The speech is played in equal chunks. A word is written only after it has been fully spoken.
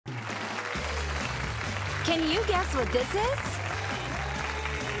Can you guess what this is?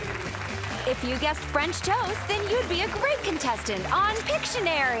 If you guessed French toast, then you'd be a great contestant on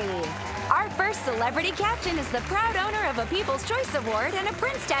Pictionary. Our first celebrity captain is the proud owner of a People's Choice Award and a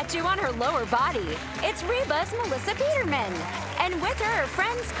Prince tattoo on her lower body. It's Reba's Melissa Peterman. And with her are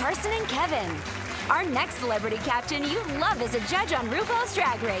friends Carson and Kevin. Our next celebrity captain you love as a judge on RuPaul's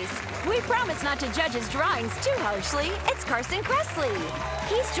Drag Race. We promise not to judge his drawings too harshly. It's Carson Kressley.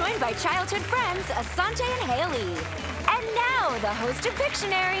 He's joined by childhood friends Asante and Haley. And now, the host of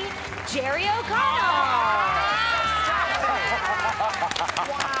Pictionary, Jerry O'Connell.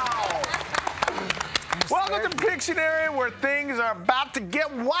 Wow. Welcome to Pictionary, where things are about to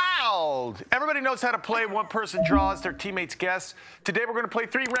get wild. Everybody knows how to play. One person draws their teammates guess. Today we're going to play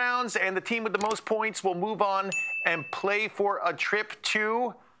 3 rounds, and the team with the most points will move on and play for a trip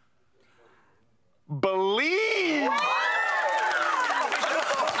to Belize.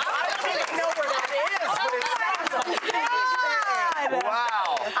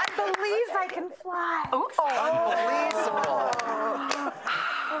 Wow. I believe I can fly. Unbelievable.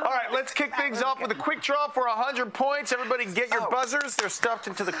 All right, let's kick things off with a quick draw for 100 points. Everybody get your buzzers. They're stuffed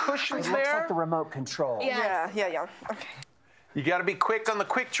into the cushions there. Looks like the remote control. Yeah. Okay. You got to be quick on the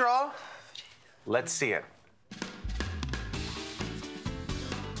quick draw. Let's see it.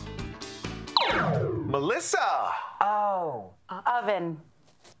 Melissa. Oh. Oven.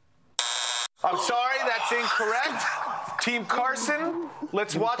 I'm sorry, that's incorrect. Team Carson,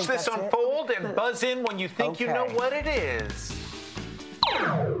 let's watch this unfold and buzz in when you think you know what it is.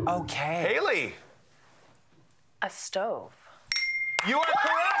 Okay. Haley. A stove. You are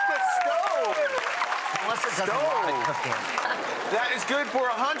correct, a stove. Melissa does a lot of cooking. That is good for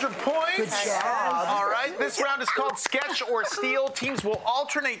 100 points. Good job. All right, this round is called Sketch or Steal. Teams will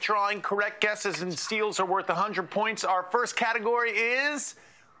alternate drawing. Correct guesses and steals are worth 100 points. Our first category is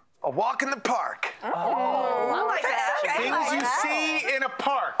a walk in the park. Oh, I like that. Things you see in a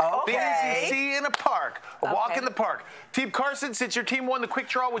park. Things you see in a park. A walk in the park. Team Carson, since your team won the quick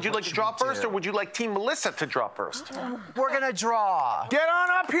draw, would you like to draw first, or would you like Team Melissa to draw first? We're gonna draw. Get on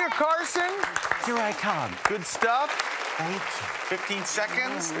up here, Carson. Here I come. Good stuff. Thank you. 15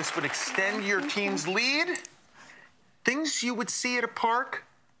 seconds. This would extend your team's lead. Things you would see at a park.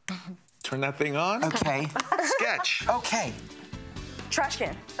 Turn that thing on. Okay. Sketch. Okay. Trash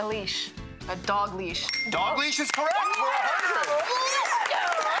can. A leash. A dog leash. Dog leash is correct for 100.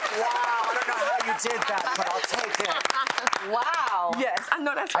 Wow, I don't know how you did that, but I'll take it. Wow. Yes, I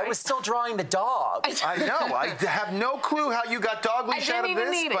know that's right. I was still drawing the dog. I know. I have no clue how you got dog leash out of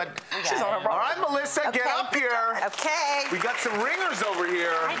this, but all right, Melissa, get up here. Okay. We got some ringers over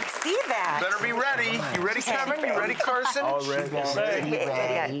here. I see that. Better be ready. You ready, Kevin? You ready, Carson? All ready.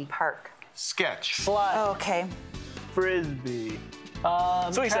 Ready. Park. Sketch. Slide. Okay. Frisbee.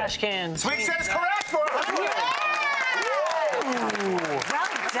 Trash can. Sweet says correct for 100. Well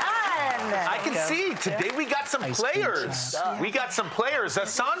done. I can see today we got some players. We got some players.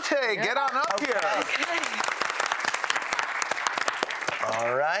 Asante, get on up here.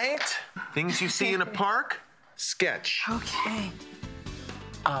 All right. Things you see in a park. Sketch. Okay.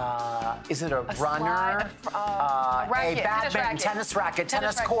 Is it a runner? A racket, badminton, tennis racket,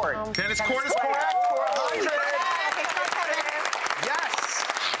 tennis court. Tennis court is correct for 100. Yes.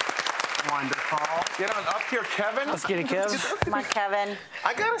 Wonderful. Get on up here, Kevin. Let's get it, Kev. Come on, Kevin.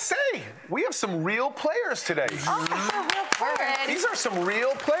 I gotta say, we have some real players today. These are some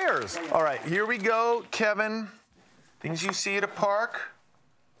real players. All right, here we go, Kevin. Things you see at a park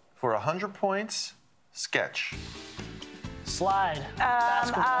for 100 points. Sketch. Slide.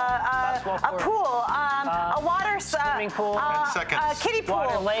 Basketball A court. pool. A water. Swimming pool. 10 seconds. Kiddie pool.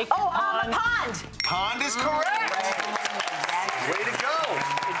 Water, lake, Oh, pond. a pond. Pond is correct. Way to go.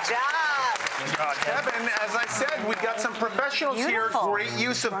 Good job. Kevin, as I said, we got some professionals Beautiful. here. Great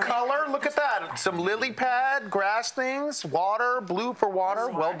use of color. Look at that. Some lily pad, grass things, water, blue for water.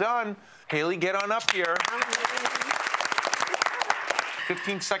 Well done. Haley, get on up here.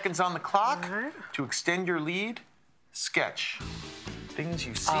 15 seconds on the clock to extend your lead. Sketch. Things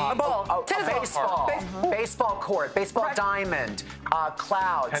you see. A ball. Tennis ball. Baseball. Baseball court. Baseball diamond.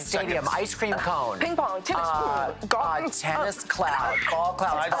 Cloud. 10 Stadium. seconds. Ice cream cone. Ping pong. Tennis pool. Golf. Tennis cloud. Ball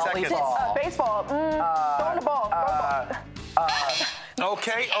cloud. 5 seconds. Volleyball. Baseball. Throwing the ball.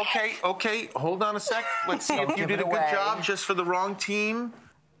 Okay. Hold on a sec. Let's see if you Give did it a good away. job just for the wrong team.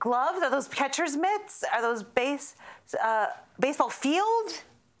 Gloves? Are those catcher's mitts? Are those baseball field?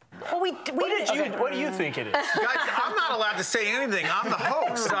 Well, we did. What do you think it is? Guys, I'm not allowed to say anything. I'm the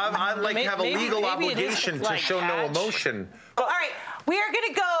host. I like have a legal maybe it is obligation to like show no catch. emotion. All right, we are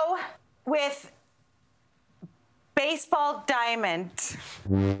gonna go with baseball diamond.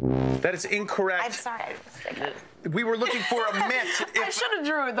 That is incorrect. I'm sorry. We were looking for a mitt. I should have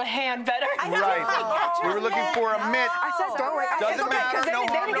drew the hand better. Right. We were looking for a mitt. I said don't worry. Doesn't matter. No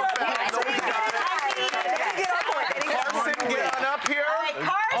harm, no foul. Nobody got it. Carson, get on up here.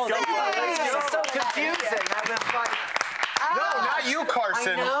 Carson! This is so confusing. I've been like, No, not you,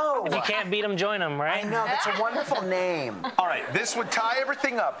 Carson. no. If you can't beat them, join them, right? I know, that's a wonderful name. All right, this would tie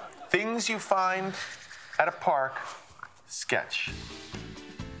everything up. Things you find at a park. Sketch.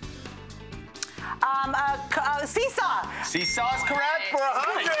 Seesaw. Seesaw is correct for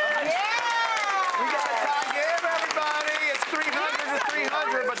 100. Yeah! We got a tie game, everybody. It's 300 to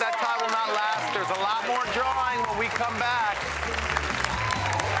 300, but that tie will not last. There's a lot more drawing when we come back.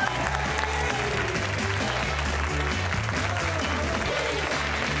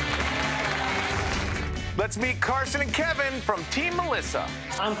 Let's meet Carson and Kevin from Team Melissa.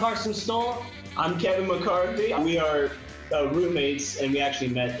 I'm Carson Stoll. I'm Kevin McCarthy. We are roommates, and we actually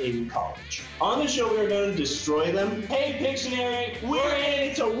met in college. On the show, we are going to destroy them. Hey, Pictionary, we're in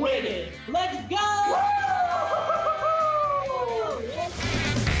it to win it. Let's go!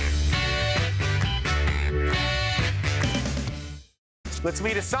 Let's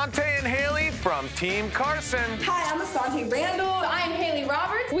meet Asante and Haley from Team Carson. Hi, I'm Asante Randall. I'm Haley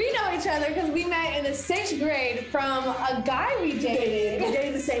Roberts. We know each other because we met in the 6th grade from a guy we dated. We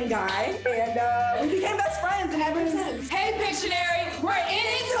dated the same guy, and we became best friends ever since. Hey, Pictionary, we're in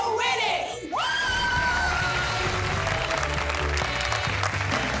it to win it!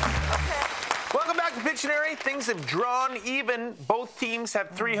 Welcome back to Pictionary. Things have drawn even. Both teams have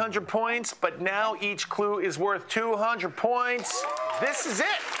 300 points, but now each clue is worth 200 points. This is it.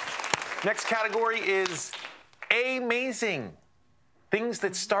 Next category is amazing. Things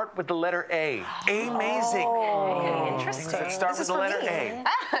that start with the letter A. Amazing. Interesting. Things that start with the letter A.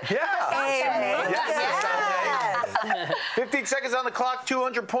 Yeah. Yes. 15 seconds on the clock,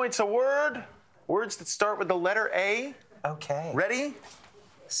 200 points a word. Words that start with the letter A. Okay. Ready?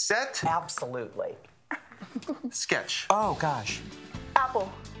 Set. Absolutely. Sketch. Oh, gosh.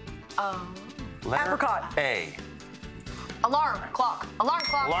 Apple. Letter Apricot. A. Alarm clock. Alarm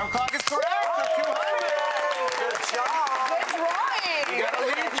clock. Alarm clock is correct for 200. Good job. It's right. You got a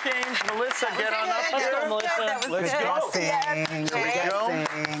lead change. Melissa, get on up Let's here. go, Melissa. Let's go. Here we go.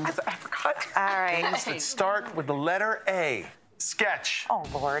 All right. Things that start with the letter A. Sketch. Oh,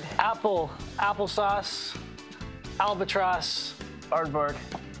 Lord. Apple, applesauce, albatross, aardvark,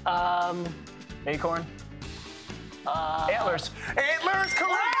 acorn, antlers. Antlers,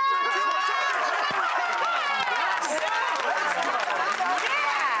 correct.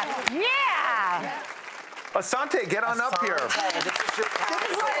 Yeah. Asante, get on up here. This is your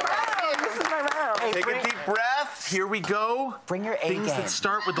This is my round. Take a deep breath. Here we go. Bring your A Things game. that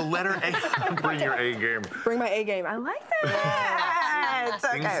start with the letter A. Bring your A game. Bring my A game. I like that. Yeah, it's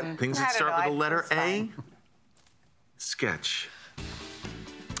okay. Things I that don't start know, with the letter it's A. fine. Sketch.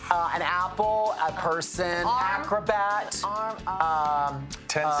 An apple, a person, acrobat. 10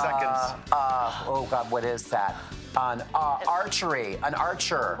 seconds. Oh God, what is that? An archery, an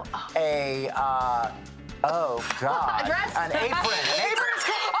archer, a oh God, A dress? an apron, an apron.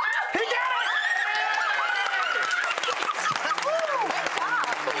 He got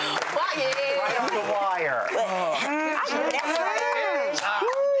Right on the wire.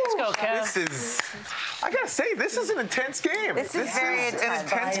 Let's go, Kev. This is, I gotta say, this is an intense game. This is very an intense.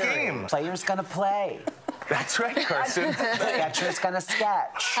 intense game. Player's gonna play. That's right, Carson. Sketcher's gonna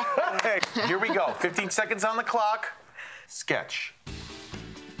sketch. Hey, here we go. 15 seconds on the clock. Sketch.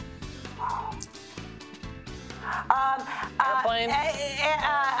 Airplane. 10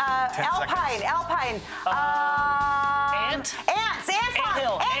 Alpine. Alpine. Ant. Ants.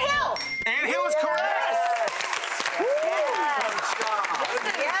 Anthill. Anthill. Anthill is correct.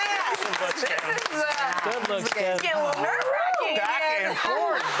 Good looks, Kev. Get a little nerve-wracking. Back and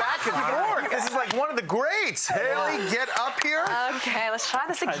forth, back and forth. This is like one of the greats. Haley, get up here. Okay, let's try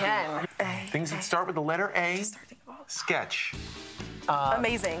this again. Things that start with the letter A. Sketch.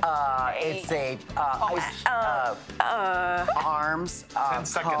 Amazing. It's a arms, 10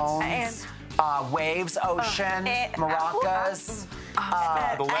 seconds. cones, waves, ocean, maracas.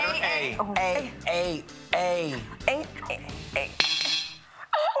 The letter A.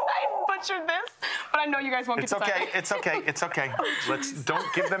 I butchered this, but I know you guys won't It's get to okay. say It's okay. It's okay.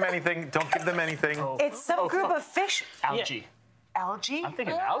 Don't give them anything. Don't give them anything. It's some group of fish. Algae. Algae? I'm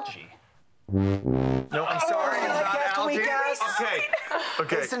thinking algae. No, I'm sorry. It's not Can we algae. guess? Okay.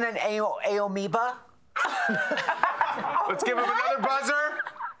 Okay. Isn't it an amoeba? Let's give him another buzzer.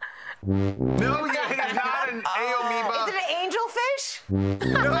 No, it is not an Is amoeba. it an angelfish?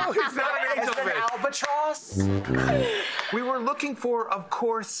 No, it's not an Is it an angelfish. Albatross. We were looking for, of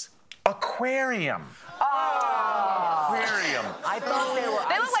course, aquarium. Aquarium. I thought they were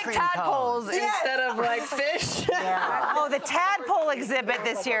They look ice like cream tadpoles cones. instead of like fish. Yeah. Oh, the tadpole exhibit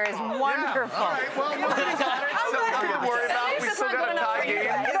this year is wonderful. All right, well, nothing to worry about. We still got a tie game.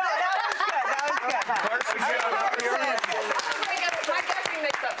 That was good. Carson, get on up here. My guessing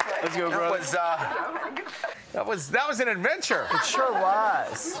makes up for it. Let's go, bro. That was an adventure. It sure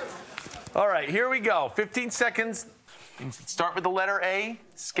was. All right, here we go. 15 seconds. Start with the letter A.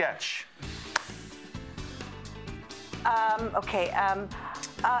 Sketch. Okay.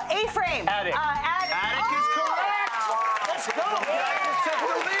 A-frame. Attic. Attic is correct. Let's go. Just took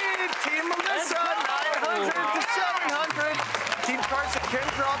the lead. Team Melissa, 900 to 700. Team Carson can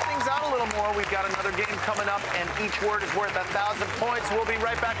draw things out a little more. We've got another game coming up, and each word is worth 1,000 points. We'll be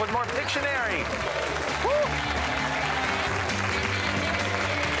right back with more Pictionary. Woo!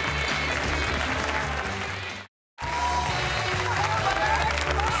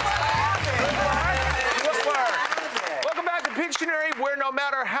 Pictionary, where no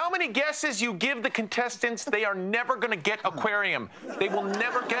matter how many guesses you give the contestants, they are never going to get aquarium. They will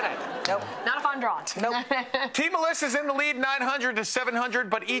never get it. Nope. Not if I'm drawn. Nope. Team Melissa's in the lead, 900 to 700,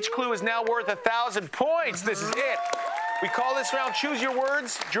 but each clue is now worth 1,000 points. This is it. We call this round Choose Your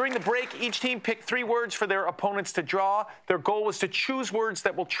Words. During the break, each team picked 3 words for their opponents to draw. Their goal was to choose words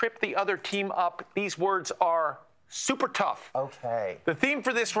that will trip the other team up. These words are super tough. Okay. The theme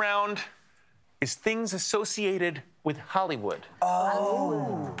for this round is things associated with Hollywood.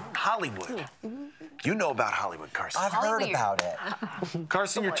 Oh. Hollywood. You know about Hollywood, Carson. I've heard about it.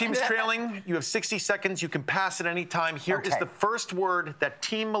 Carson, your team's trailing. You have 60 seconds. You can pass at any time. Here is the first word that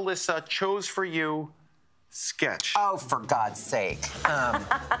Team Melissa chose for you. Sketch. Oh, for God's sake.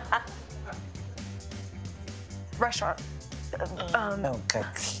 Restaurant. Oh, good.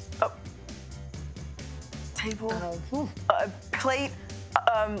 Table. Plate.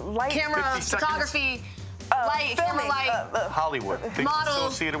 Light. 50 Camera. seconds. Photography. Light. Camera light. Hollywood. Things Model.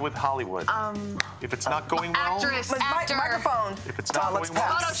 associated with Hollywood. If it's not going well. Actress. Actor. Microphone. If it's not let's going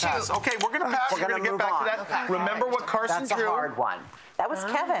well. pass. Pass. Okay, we're going to pass. We're We're gonna going to get move back on. to that. Okay. Remember what Carson That's a drew. hard one. That was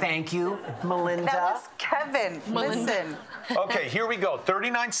Kevin. Thank you, Melinda. That was Kevin. Listen. Okay, here we go.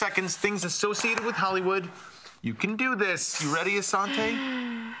 39 seconds. Things associated with Hollywood. You can do this. You ready,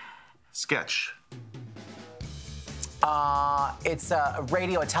 Asante? Sketch. It's a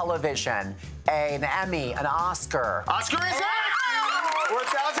radio, a television, an Emmy, an Oscar. Oscar is it!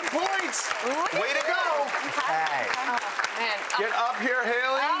 4,000 points. Way to go. Hey. Man. Get up here,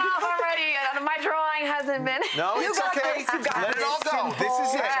 Haley. Already. My drawing hasn't been. No, it's okay. Let it all go. This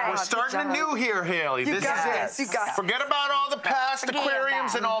is it. We're starting anew here, Haley. This is it. Forget about all the past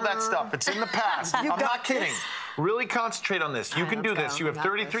aquariums and all that stuff. It's in the past. I'm not kidding. Really concentrate on this. You can do this. You have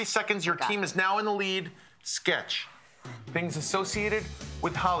 33 seconds. Your team is now in the lead. Sketch. Things associated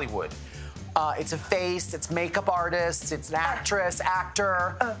with Hollywood. It's a face, it's makeup artists, it's an actress,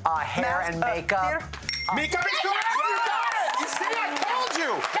 actor, hair and makeup. Makeup is correct! You got it! You see, I told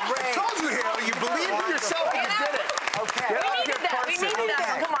you! I told you, Haley. You believed in yourself and you did it. Okay. Get up here, We needed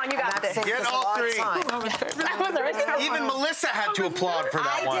that. Come on, you got this. Get all 3. Even Melissa had to applaud for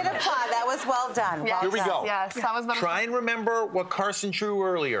that one. I did applaud. That was well done. Yes. Here we go. Yes, that was better. Try and remember what Carson drew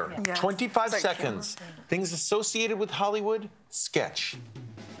earlier. 25 seconds. Things associated with Hollywood. Sketch.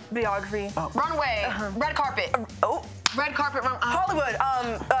 Videography. Runway. Red carpet. Red carpet. Hollywood.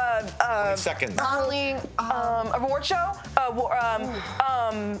 20 seconds. Modeling. Award show.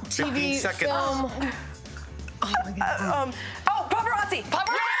 15 TV. seconds. Film. Paparazzi.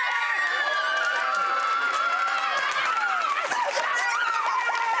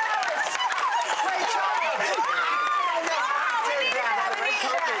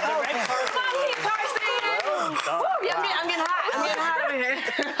 I'm getting hot over here.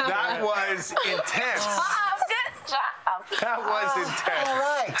 That was intense. Good job. That was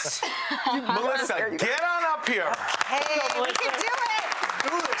intense. All right. Melissa, get on up here. Hey, we can do it.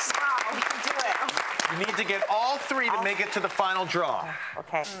 Do this. Wow, we can do it. You need to get all 3 to make it to the final draw.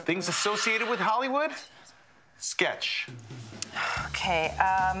 Okay. Things associated with Hollywood. Sketch. Okay.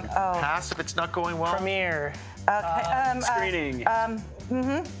 Pass if it's not going well. Premiere. Okay. Screening.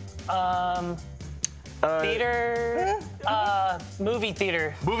 Theater. Movie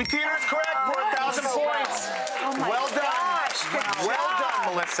theater. Movie theater is correct. 4,000 points. Oh my Well done. gosh. Well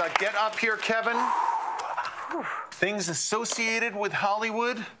done, Melissa. Get up here, Kevin. Things associated with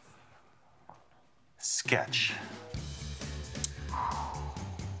Hollywood. Sketch.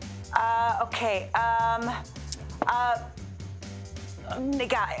 Okay. The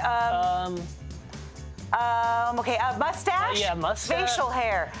guy. Okay. Mustache. Yeah, mustache. Facial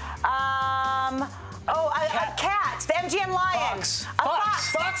hair. Oh, a cat. The MGM lion. Fox. A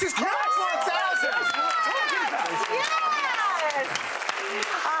fox. Fox is correct for 1,000. Yes.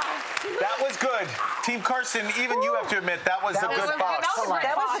 That was good. Team Carson, even you have to admit, that was a good fox.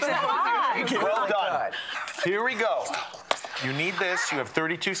 That was a good Well done. Here we go. You need this. You have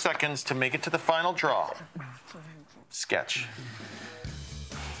 32 seconds to make it to the final draw. Sketch.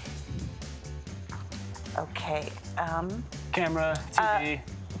 Okay. Camera, TV.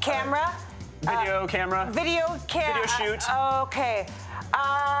 Camera. Video camera. Video camera. Video shoot. Okay.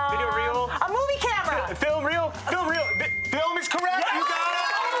 Video reel. A movie camera. Film reel. Film reel. Film is correct. You got it.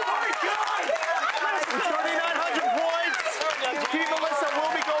 Oh my God! 3,900 points. Team Melissa will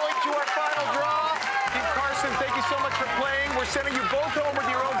be going to our final draw. Team Carson, thank you so much for playing. We're sending you both home with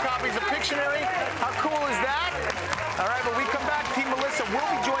your own copies of Pictionary. How cool is that? All right, when we come back, Team Melissa will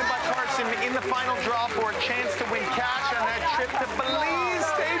be joined by Carson in the final draw for a chance to win cash on that trip to Belize.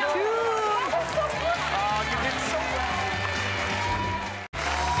 Stay tuned. You did so well.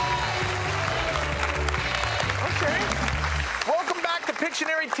 Okay. Welcome back to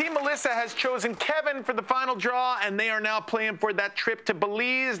Pictionary. Team Melissa has chosen Kevin for the final draw, and they are now playing for that trip to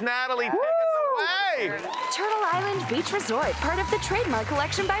Belize. Natalie, take us away. Turtle Island Beach Resort, part of the trademark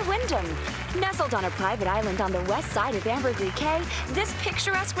collection by Wyndham. Nestled on a private island on the west side of Ambergris Cay, this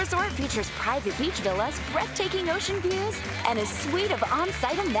picturesque resort features private beach villas, breathtaking ocean views, and a suite of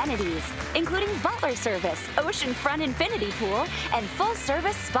on-site amenities, including butler service, oceanfront infinity pool, and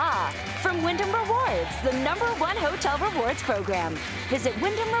full-service spa. From Wyndham Rewards, the #1 hotel rewards program. Visit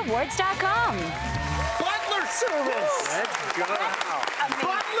WyndhamRewards.com. Butler service. Let's go.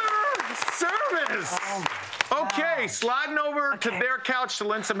 Butler service. Okay, sliding over to their couch to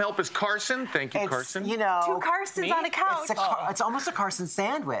lend some help is Carson. Thank you, Carson. You know, Two Carsons on a couch. it's almost a Carson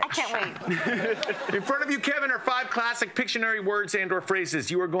sandwich. I can't wait. In front of you, Kevin, are 5 classic Pictionary words and/or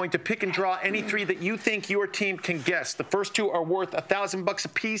phrases. You are going to pick and draw any 3 that you think your team can guess. The first 2 are worth $1,000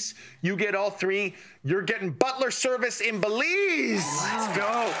 apiece. You get all 3. You're getting butler service in Belize. Let's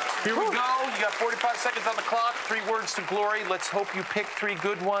go. Here we go. You got 45 seconds on the clock. 3 words to glory. Let's hope you pick 3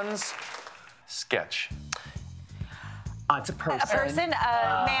 good ones. Sketch. It's a person. A person,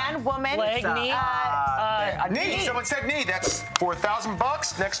 man, woman. Leg, knee. Knee. Someone said knee. That's for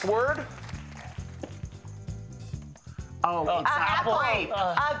 $1,000. Next word. Apple. Grape.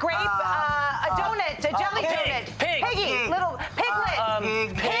 A donut. A jelly donut. Pig. Piggy. Little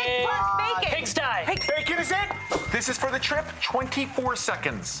piglet. Pig plus bacon. Pigsty. Bacon is it. This is for the trip. 24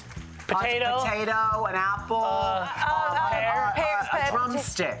 seconds. Potato. A potato, an apple, pear. a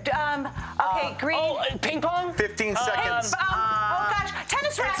drumstick. Okay, green. Oh, ping pong. 15 seconds. Oh gosh,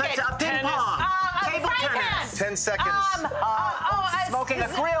 tennis racket. It's a ping pong. Table frying tennis. 10 seconds. Smoking a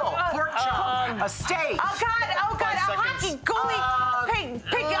grill. Pork chop. A steak. Oh God, a 5 hockey seconds. goalie.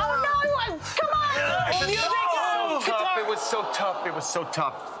 Pig. Oh no, come on. It was so tough. It was so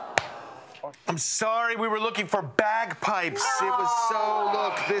tough. I'm sorry, we were looking for bagpipes. It was so,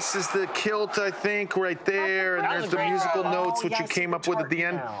 look, this is the kilt, I think, right there, and there's the musical notes, which you came up with at the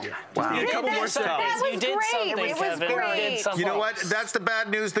end. Wow. You did a couple more steps. was You did great. something, It was Kevin. great. You did something. You know what? That's the bad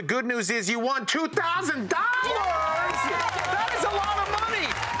news. The good news is you won $2,000. That is a lot of money.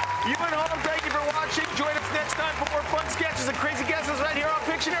 You went home. Thank you for watching. Join us next time for more fun sketches and crazy guesses right here on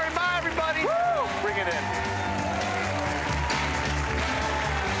Pictionary. Bye, everybody. Woo! Bring it in.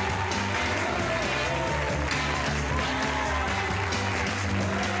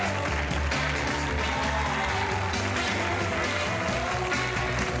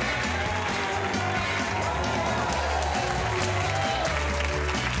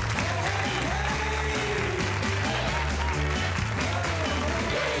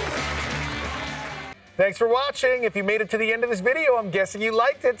 Thanks for watching. If you made it to the end of this video, I'm guessing you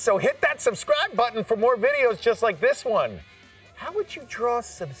liked it. So hit that subscribe button for more videos just like this one. How would you draw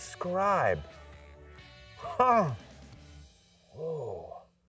subscribe? Huh.